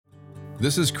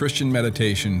This is Christian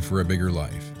Meditation for a Bigger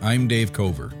Life. I'm Dave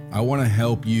Cover. I want to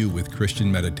help you with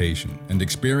Christian meditation and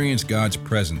experience God's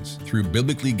presence through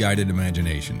biblically guided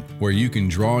imagination, where you can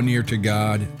draw near to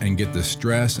God and get the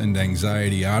stress and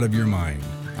anxiety out of your mind,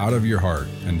 out of your heart,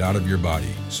 and out of your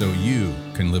body, so you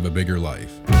can live a bigger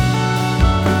life.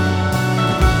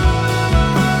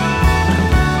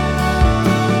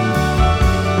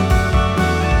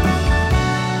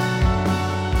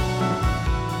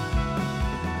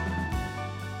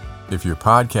 If your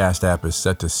podcast app is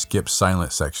set to skip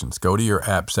silent sections, go to your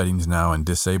app settings now and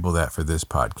disable that for this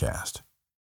podcast.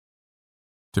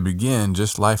 To begin,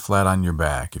 just lie flat on your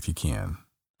back if you can.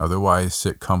 Otherwise,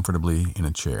 sit comfortably in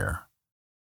a chair.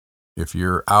 If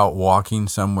you're out walking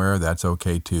somewhere, that's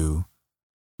okay too.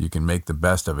 You can make the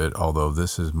best of it, although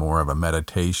this is more of a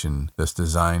meditation that's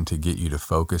designed to get you to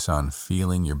focus on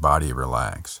feeling your body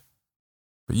relax.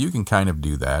 But you can kind of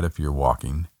do that if you're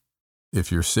walking. If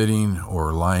you're sitting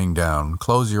or lying down,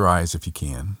 close your eyes if you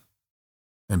can,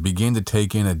 and begin to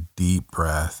take in a deep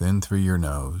breath in through your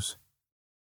nose,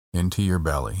 into your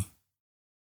belly.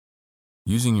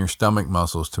 Using your stomach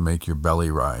muscles to make your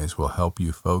belly rise will help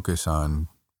you focus on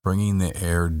bringing the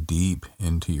air deep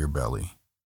into your belly.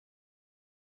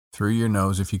 Through your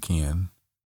nose if you can.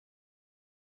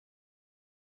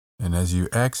 And as you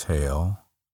exhale,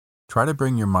 try to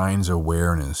bring your mind's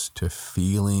awareness to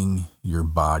feeling your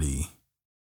body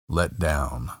let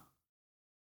down,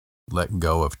 let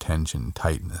go of tension,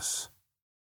 tightness,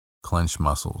 clenched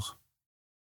muscles.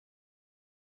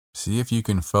 See if you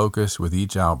can focus with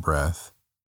each out-breath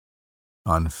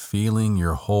on feeling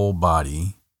your whole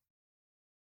body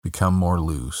become more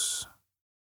loose,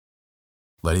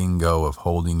 letting go of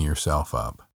holding yourself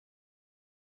up.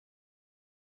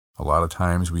 A lot of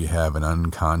times we have an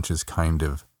unconscious kind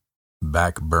of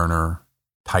back burner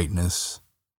tightness,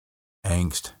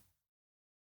 angst,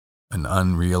 an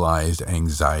unrealized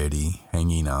anxiety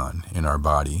hanging on in our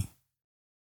body,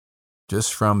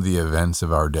 just from the events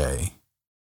of our day,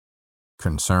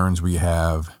 concerns we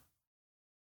have,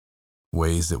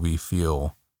 ways that we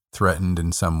feel threatened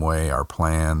in some way, our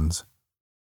plans,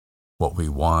 what we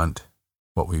want,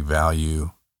 what we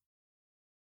value,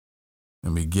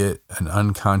 and we get an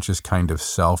unconscious kind of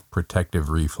self-protective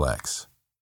reflex.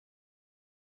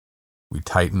 We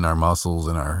tighten our muscles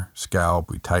in our scalp,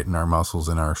 we tighten our muscles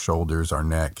in our shoulders, our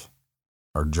neck,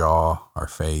 our jaw, our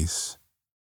face.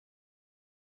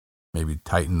 Maybe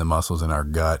tighten the muscles in our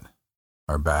gut,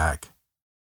 our back.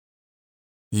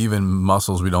 Even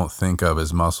muscles we don't think of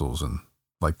as muscles, and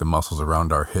like the muscles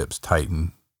around our hips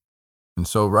tighten. And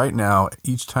so right now,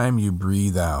 each time you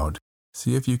breathe out,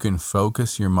 see if you can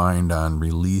focus your mind on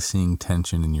releasing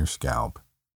tension in your scalp,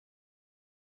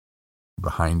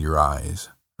 behind your eyes,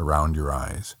 around your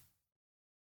eyes,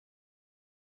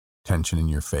 tension in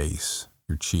your face,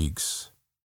 your cheeks,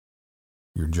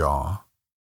 your jaw.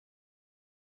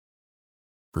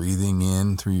 Breathing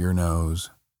in through your nose,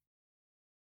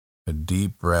 a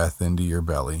deep breath into your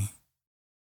belly.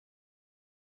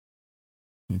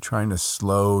 You're trying to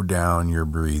slow down your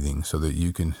breathing so that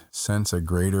you can sense a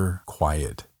greater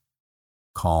quiet,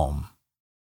 calm.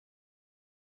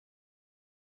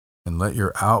 And let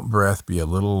your out-breath be a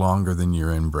little longer than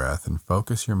your in-breath, and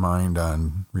focus your mind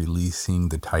on releasing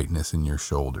the tightness in your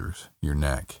shoulders, your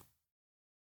neck,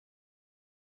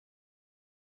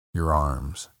 your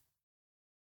arms.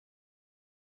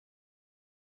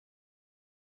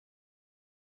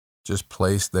 Just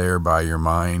placed there by your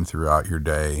mind throughout your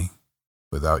day,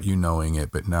 without you knowing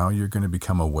it, but now you're going to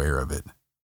become aware of it.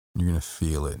 You're going to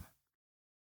feel it.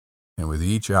 And with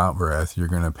each out-breath, you're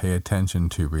going to pay attention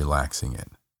to relaxing it.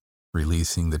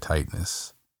 Releasing the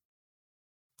tightness,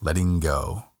 letting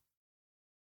go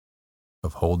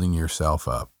of holding yourself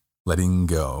up, letting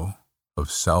go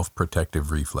of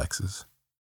self-protective reflexes.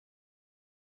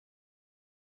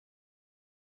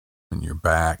 And your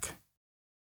back,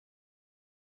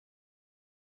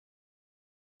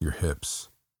 your hips.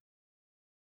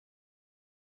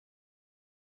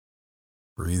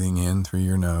 Breathing in through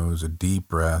your nose, a deep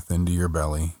breath into your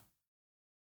belly.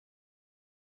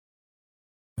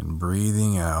 And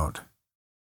breathing out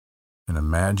and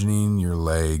imagining your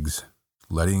legs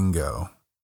letting go,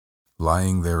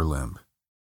 lying there limp,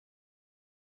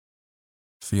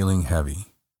 feeling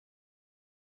heavy.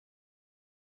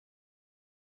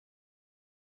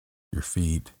 Your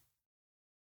feet,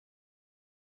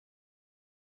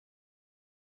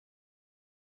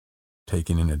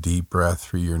 taking in a deep breath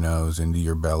through your nose into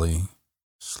your belly,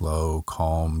 slow,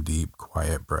 calm, deep,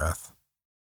 quiet breath.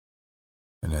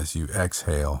 And as you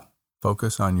exhale,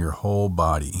 focus on your whole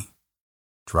body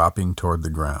dropping toward the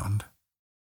ground.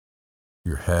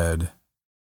 Your head,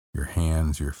 your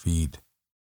hands, your feet,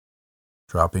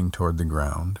 dropping toward the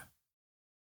ground.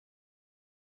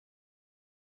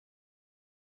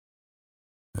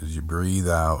 As you breathe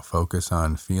out, focus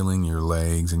on feeling your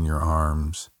legs and your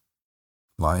arms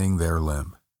lying there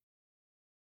limp,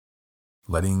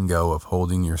 letting go of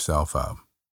holding yourself up.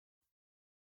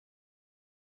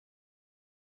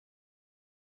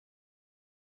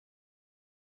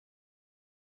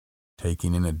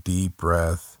 Taking in a deep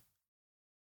breath,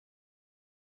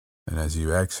 and as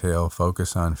you exhale,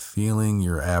 focus on feeling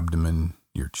your abdomen,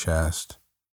 your chest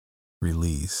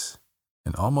release,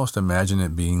 and almost imagine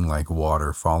it being like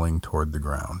water falling toward the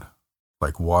ground,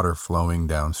 like water flowing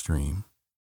downstream,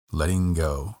 letting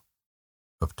go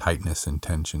of tightness and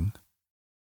tension.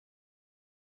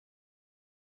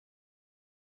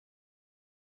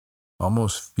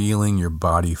 Almost feeling your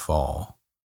body fall.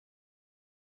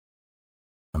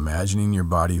 Imagining your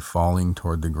body falling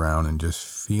toward the ground and just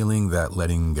feeling that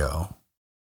letting go.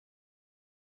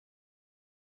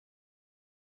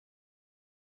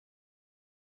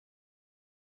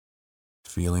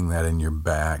 Feeling that in your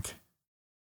back,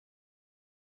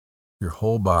 your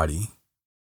whole body,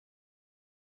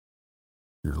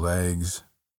 your legs,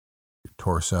 your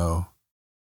torso.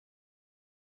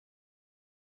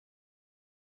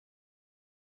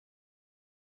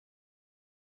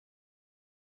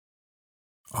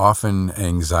 Often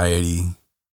anxiety,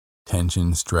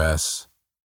 tension, stress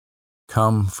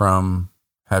come from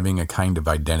having a kind of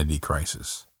identity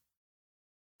crisis.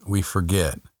 We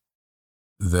forget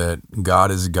that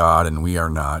God is God and we are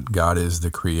not. God is the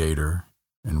creator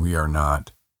and we are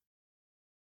not.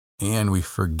 And we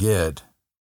forget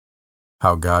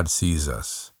how God sees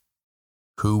us,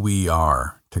 who we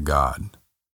are to God.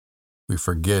 We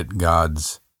forget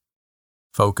God's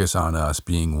focus on us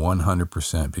being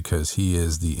 100% because He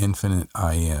is the infinite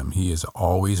I am. He is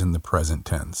always in the present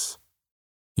tense.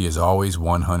 He is always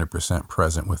 100%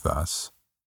 present with us,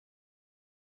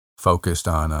 focused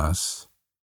on us.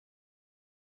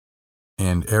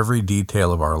 And every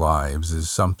detail of our lives is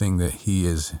something that He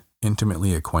is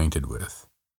intimately acquainted with,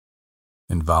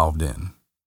 involved in.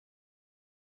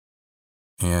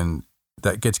 And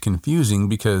that gets confusing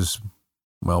because,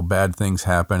 well, bad things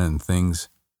happen and things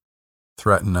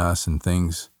threaten us and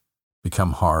things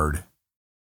become hard.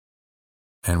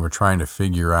 And we're trying to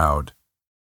figure out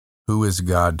who is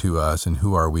God to us and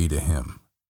who are we to Him.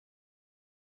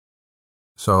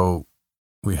 So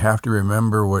we have to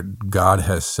remember what God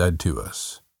has said to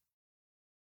us.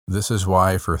 This is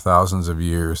why for thousands of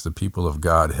years the people of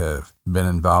God have been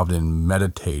involved in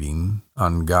meditating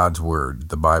on God's Word,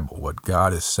 the Bible, what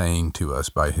God is saying to us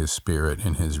by His Spirit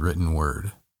in His written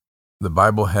Word. The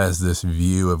Bible has this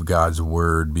view of God's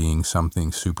Word being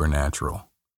something supernatural,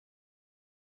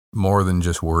 more than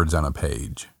just words on a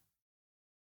page.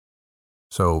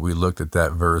 So we looked at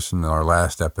that verse in our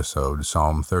last episode,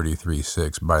 Psalm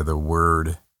 33:6, by the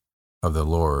word of the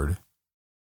Lord,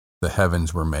 the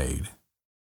heavens were made.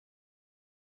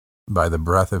 By the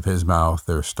breath of His mouth,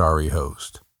 their starry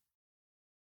host.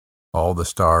 All the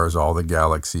stars, all the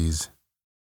galaxies,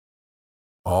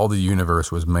 all the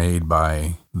universe was made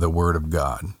by the Word of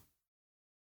God.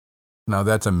 Now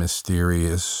that's a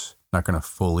mysterious, not going to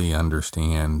fully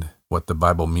understand what the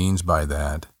Bible means by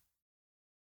that.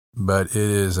 But it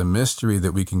is a mystery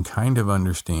that we can kind of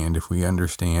understand if we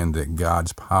understand that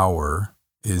God's power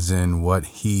is in what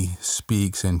He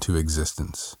speaks into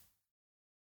existence.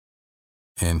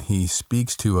 And He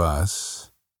speaks to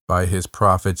us by His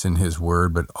prophets in His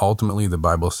Word, but ultimately the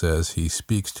Bible says He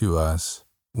speaks to us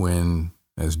when,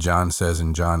 as John says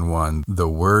in John 1, the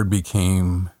Word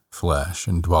became flesh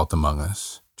and dwelt among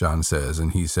us, John says,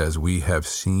 and He says, we have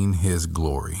seen His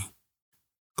glory.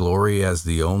 Glory as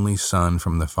the only Son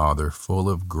from the Father, full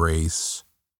of grace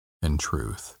and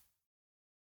truth.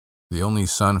 The only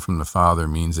Son from the Father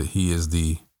means that He is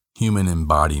the human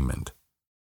embodiment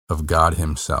of God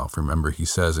Himself. Remember, He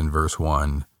says in verse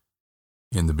 1,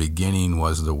 in the beginning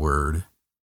was the Word,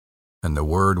 and the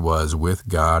Word was with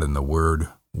God, and the Word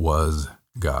was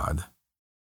God.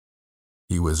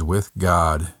 He was with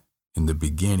God in the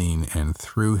beginning, and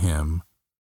through Him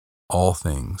all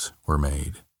things were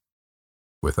made.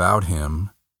 Without Him,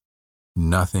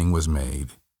 nothing was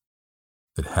made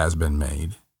that has been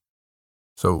made.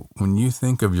 So when you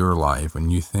think of your life,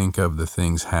 when you think of the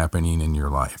things happening in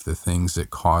your life, the things that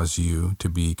cause you to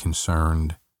be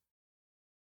concerned,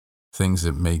 things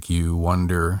that make you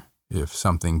wonder if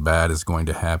something bad is going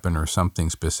to happen or something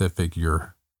specific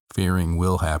you're fearing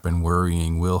will happen,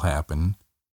 worrying will happen,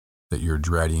 that you're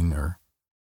dreading or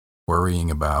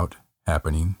worrying about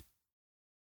happening,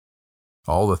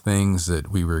 all the things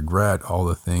that we regret, all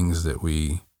the things that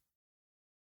we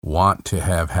want to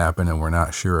have happen and we're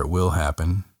not sure it will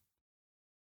happen.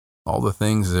 All the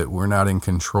things that we're not in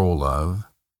control of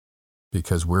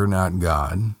because we're not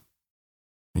God,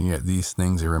 and yet these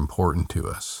things are important to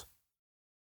us.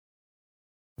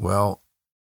 Well,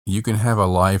 you can have a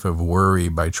life of worry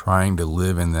by trying to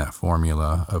live in that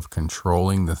formula of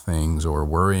controlling the things or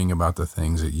worrying about the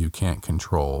things that you can't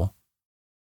control.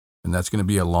 And that's going to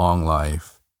be a long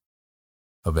life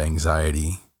of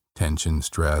anxiety, tension,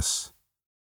 stress,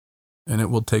 and it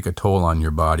will take a toll on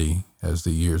your body as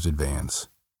the years advance,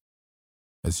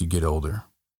 as you get older.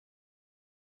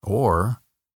 Or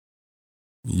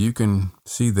you can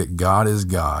see that God is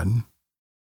God.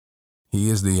 He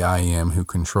is the I Am who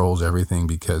controls everything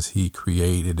because He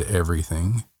created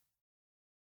everything,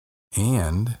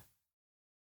 and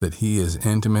that He is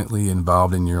intimately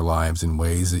involved in your lives in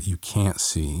ways that you can't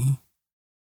see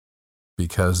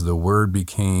because the Word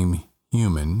became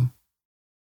human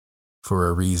for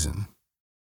a reason,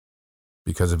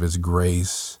 because of His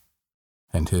grace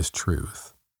and His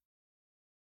truth.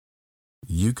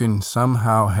 You can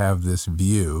somehow have this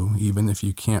view, even if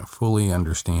you can't fully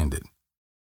understand it,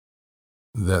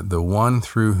 that the one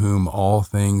through whom all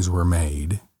things were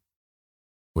made,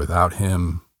 without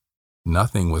Him,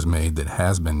 nothing was made that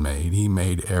has been made. He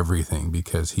made everything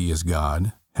because He is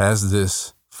God, has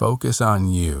this focus on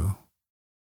you,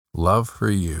 love for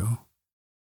you,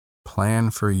 plan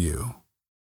for you,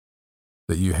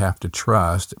 that you have to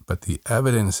trust, but the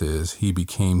evidence is He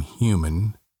became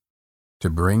human to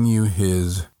bring you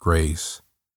His grace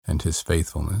and His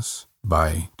faithfulness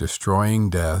by destroying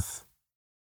death,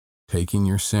 taking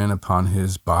your sin upon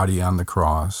His body on the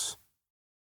cross,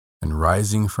 and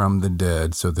rising from the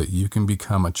dead so that you can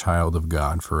become a child of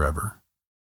God forever.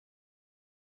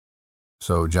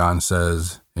 So John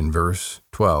says in verse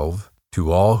 12,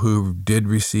 "To all who did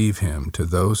receive Him, to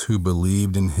those who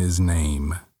believed in His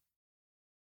name,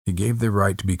 He gave the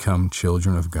right to become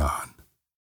children of God."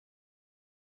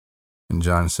 And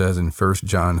John says in 1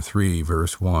 John 3,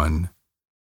 verse 1,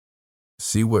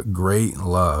 "See what great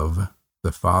love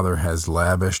the Father has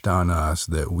lavished on us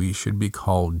that we should be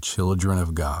called children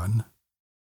of God.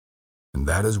 And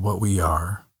that is what we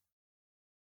are.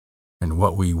 And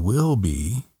what we will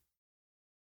be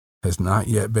has not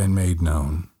yet been made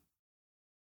known.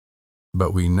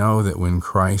 But we know that when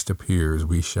Christ appears,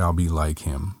 we shall be like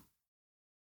Him."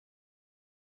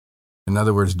 In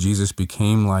other words, Jesus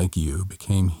became like you,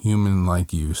 became human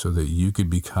like you, so that you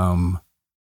could become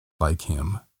like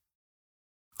Him.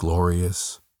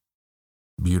 Glorious,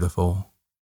 beautiful,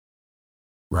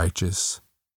 righteous,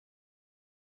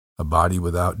 a body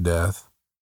without death,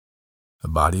 a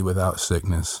body without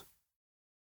sickness,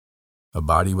 a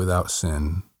body without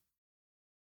sin,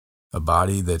 a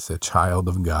body that's a child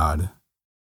of God,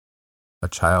 a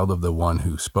child of the one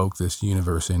who spoke this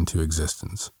universe into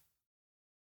existence,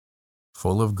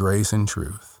 full of grace and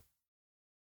truth.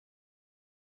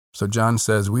 So John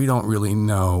says we don't really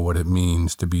know what it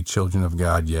means to be children of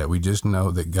God yet. We just know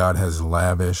that God has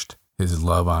lavished His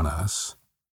love on us.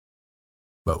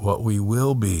 But what we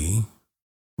will be,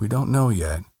 we don't know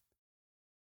yet.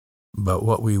 But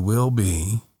what we will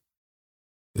be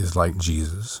is like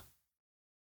Jesus,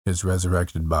 His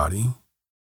resurrected body.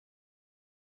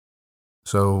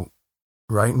 So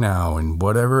right now, and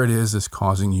whatever it is that's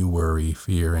causing you worry,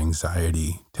 fear,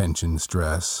 anxiety, tension,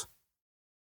 stress,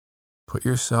 put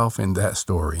yourself in that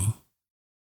story,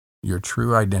 your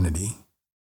true identity,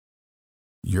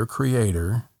 your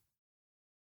Creator,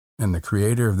 and the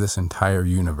Creator of this entire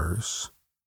universe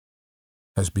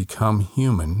has become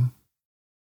human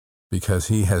because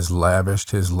He has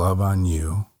lavished His love on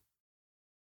you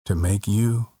to make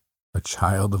you a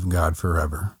child of God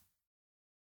forever.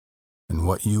 And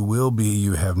what you will be,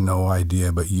 you have no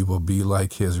idea, but you will be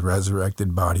like His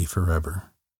resurrected body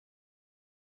forever.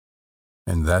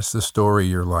 And that's the story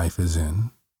your life is in.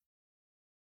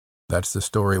 That's the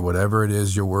story whatever it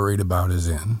is you're worried about is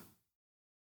in.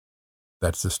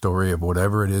 That's the story of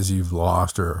whatever it is you've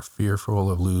lost or are fearful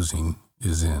of losing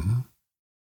is in.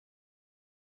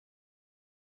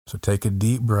 So take a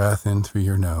deep breath in through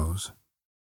your nose.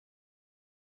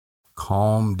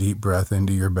 Calm, deep breath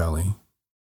into your belly.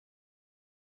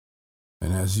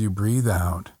 And as you breathe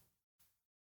out,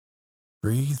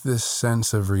 breathe this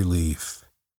sense of relief.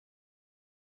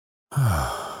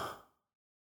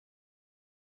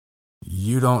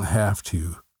 You don't have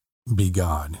to be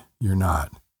God. You're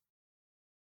not.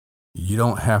 You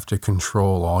don't have to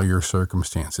control all your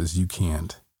circumstances. You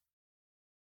can't.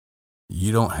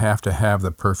 You don't have to have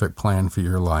the perfect plan for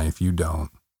your life. You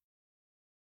don't.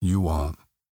 You won't.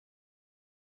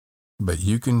 But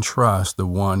you can trust the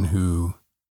one who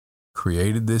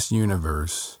created this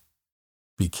universe,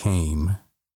 became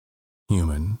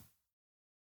human,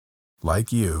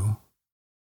 like you,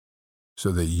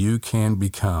 so that you can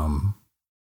become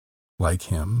like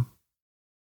him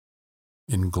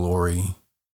in glory,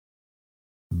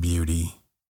 beauty,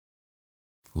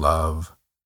 love,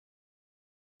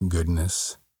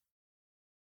 goodness,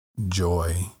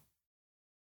 joy,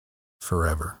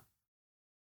 forever.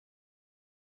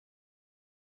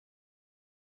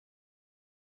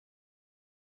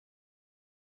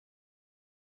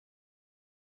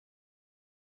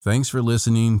 Thanks for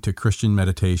listening to Christian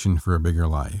Meditation for a Bigger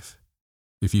Life.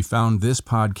 If you found this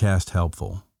podcast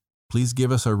helpful, please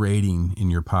give us a rating in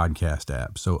your podcast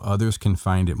app so others can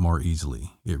find it more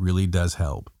easily. It really does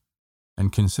help.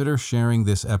 And consider sharing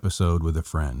this episode with a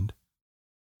friend.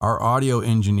 Our audio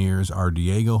engineers are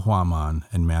Diego Huaman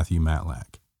and Matthew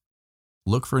Matlack.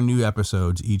 Look for new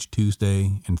episodes each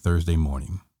Tuesday and Thursday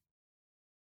morning.